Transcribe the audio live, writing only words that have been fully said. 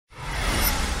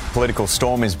Political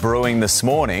storm is brewing this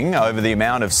morning over the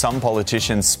amount of some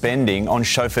politicians spending on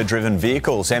chauffeur-driven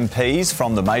vehicles. MPs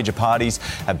from the major parties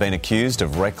have been accused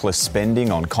of reckless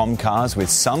spending on cars, with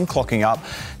some clocking up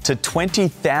to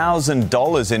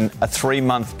 $20,000 in a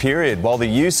 3-month period. While the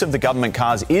use of the government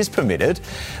cars is permitted,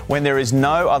 when there is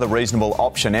no other reasonable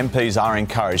option, MPs are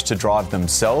encouraged to drive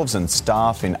themselves and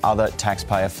staff in other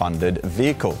taxpayer-funded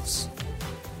vehicles.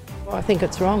 Well, I think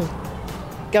it's wrong.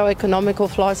 Go economical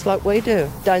flights like we do.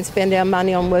 Don't spend our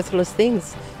money on worthless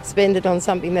things. Spend it on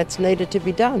something that's needed to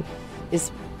be done.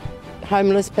 There's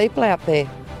homeless people out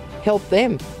there. Help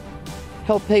them.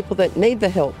 Help people that need the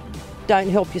help. Don't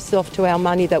help yourself to our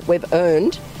money that we've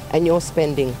earned and you're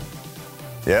spending.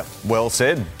 Yeah, well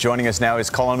said. Joining us now is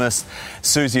columnist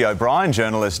Susie O'Brien,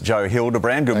 journalist Joe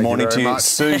Hildebrand. Good morning to you,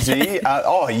 Susie.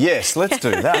 Oh, yes, let's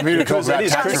do that. Because it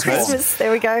is Christmas.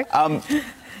 There we go.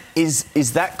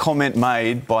 Is that comment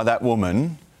made by that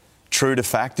woman true to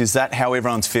fact? Is that how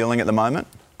everyone's feeling at the moment?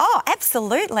 Oh,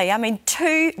 absolutely. I mean,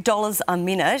 $2 a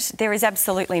minute, there is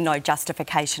absolutely no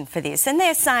justification for this. And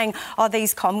they're saying, oh,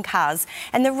 these cars.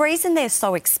 And the reason they're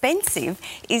so expensive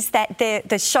is that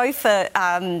the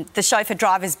chauffeur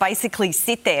drivers basically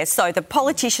sit there. So the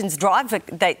politicians drive,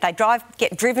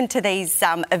 get driven to these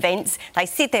events. They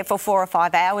sit there for 4 or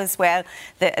 5 hours where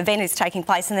the event is taking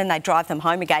place, and then they drive them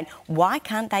home again. Why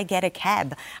can't they get a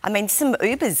cab? I mean, some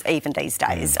Ubers even these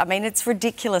days. I mean, it's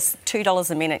ridiculous.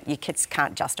 $2 a minute, you kids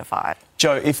can't justify it.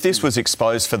 Joe, if this was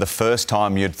exposed for the first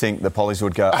time, you'd think the pollies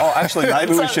would go, oh, actually,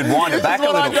 maybe we should wind it back a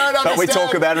little. But we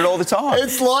talk about it all the time.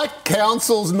 It's like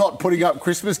councils not putting up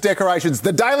Christmas decorations.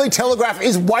 The Daily Telegraph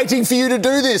is waiting for you to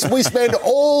do this. We spend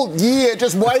all year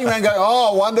just waiting around going,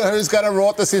 oh, I wonder who's going to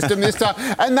rot the system this time.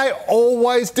 And they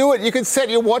always do it. You can set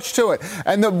your watch to it.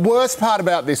 And the worst part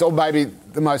about this, or maybe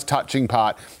the most touching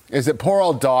part, is that poor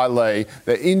old Di Lee,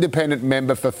 the independent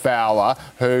member for Fowler,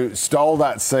 who stole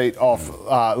that seat off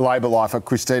Labor lifer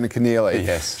Christina Keneally.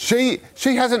 Yes. She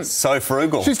hasn't... So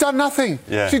frugal. She's done nothing.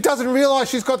 Yeah. She doesn't realise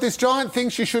she's got this giant thing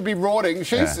she should be rorting.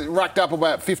 She's racked up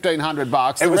about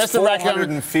 $1,500. It was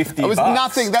 $450. It was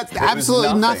nothing. That's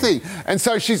absolutely nothing. And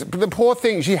so the poor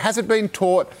thing, she hasn't been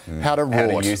taught how to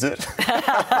rort. How to use it.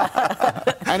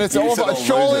 And it's awful.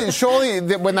 Surely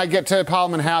when they get to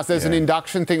Parliament House, there's an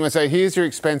induction thing where they say, here's your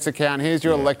expense account, here's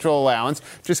your electoral allowance.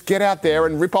 Just get out there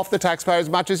and rip off the taxpayer as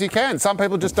much as you can. Some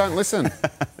people just don't listen.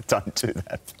 Don't do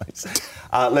that, please.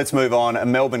 Let's move on. A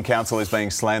Melbourne council is being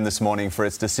slammed this morning for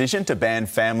its decision to ban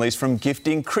families from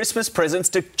gifting Christmas presents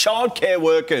to childcare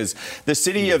workers. The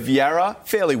city of Yarra,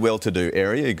 fairly well-to-do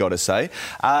area, you've got to say,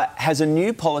 has a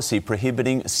new policy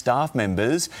prohibiting staff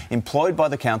members employed by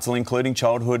the council, including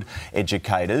childhood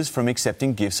educators, from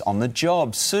accepting gifts on the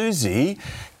job. Susie,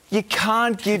 you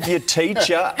can't give your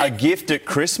teacher a gift at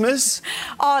Christmas?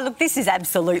 Oh, look, this is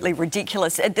absolutely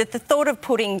ridiculous. The thought of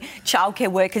putting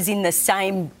childcare workers in the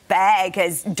same bag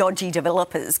as dodgy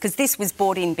developers, because this was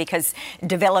brought in because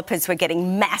developers were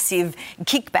getting massive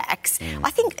kickbacks. I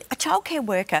think a childcare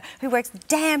worker who works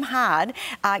damn hard,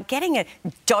 getting a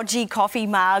dodgy coffee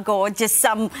mug or just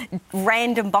some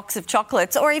random box of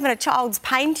chocolates or even a child's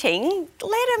painting,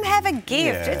 let them have a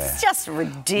gift. Yeah. It's just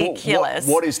ridiculous.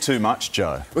 What is too much,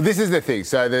 Joe? Well, this is the thing.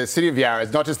 So the City of Yarra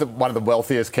is not just one of the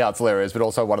wealthiest council areas, but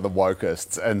also one of the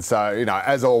wokest. And so,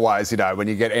 as always, when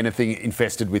you get anything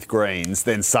infested with greens,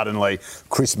 then suddenly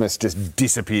Christmas just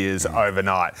disappears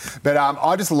overnight. But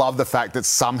I just love the fact that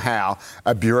somehow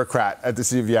a bureaucrat at the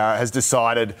City of Yarra has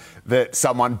decided that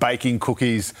someone baking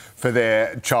cookies for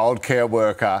their childcare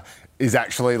worker is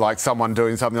actually like someone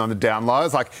doing something on the down low.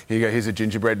 It's like, here you go, here's a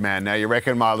gingerbread man. Now, you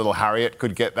reckon my little Harriet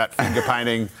could get that finger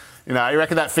painting... you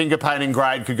reckon that finger painting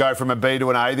grade could go from a B to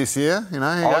an A this year? I've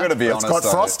got to be honest, it's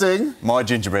got frosting. My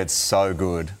gingerbread's so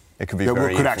good. It could be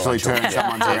very could actually turn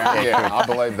someone's around. Yeah, I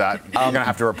believe that. You're going to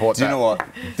have to report that. Do you know what?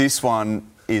 This one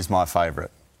is my favourite.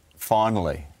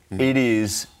 Finally. It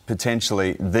is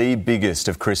potentially the biggest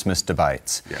of Christmas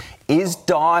debates. Yep. Is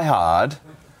Die Hard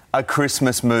a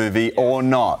Christmas movie or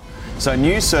not? So a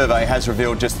new survey has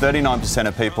revealed just 39%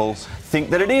 of people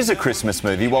think that it is a Christmas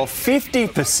movie, while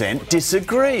 50%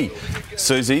 disagree.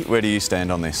 Susie, where do you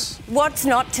stand on this? What's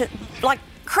not to...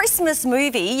 Christmas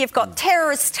movie, you've got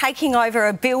terrorists taking over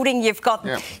a building, you've got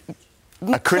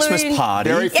A Christmas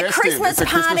party. Very A festive. Christmas It's a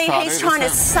Christmas party. party. He's trying to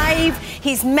save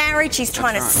his marriage. He's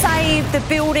trying to save the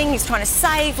building. He's trying to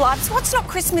save lives. What's not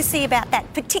Christmassy about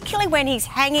that? Particularly when he's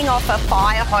hanging off a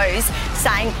fire hose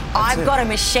saying, I've got a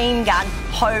machine gun.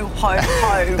 Ho, ho,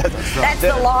 ho. That's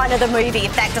the line of the movie.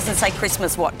 If that doesn't say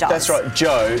Christmas, what does? That's right.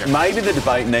 Joe, maybe the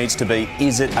debate needs to be,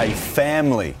 is it a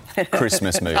family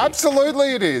Christmas movie?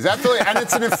 Absolutely it is. Absolutely. And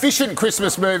it's an efficient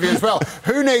Christmas movie as well.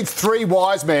 Who needs three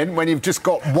wise men when you've just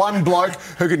got one bloke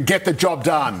who can get the job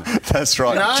done? That's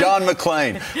right. You know? John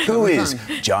McClane. Who is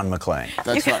John McClane?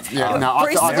 That's right. Yeah, no,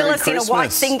 Bruce Willis in a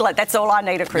white singlet. That's all I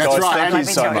need at Christmas. That's right. Thank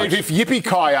you so much. If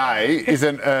Yippee-ki-yay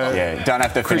isn't... Yeah, don't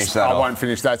have to finish that I off. won't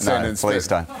finish that sentence. No, please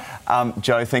don't.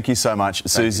 Joe, thank you so much.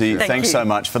 Susie, Thank thanks you. so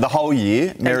much for the whole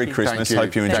year. Merry Christmas. Thank you.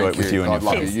 Hope you enjoy it with you and your God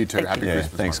love family. you. You too. Happy Yeah,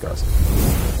 Christmas. thanks,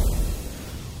 guys.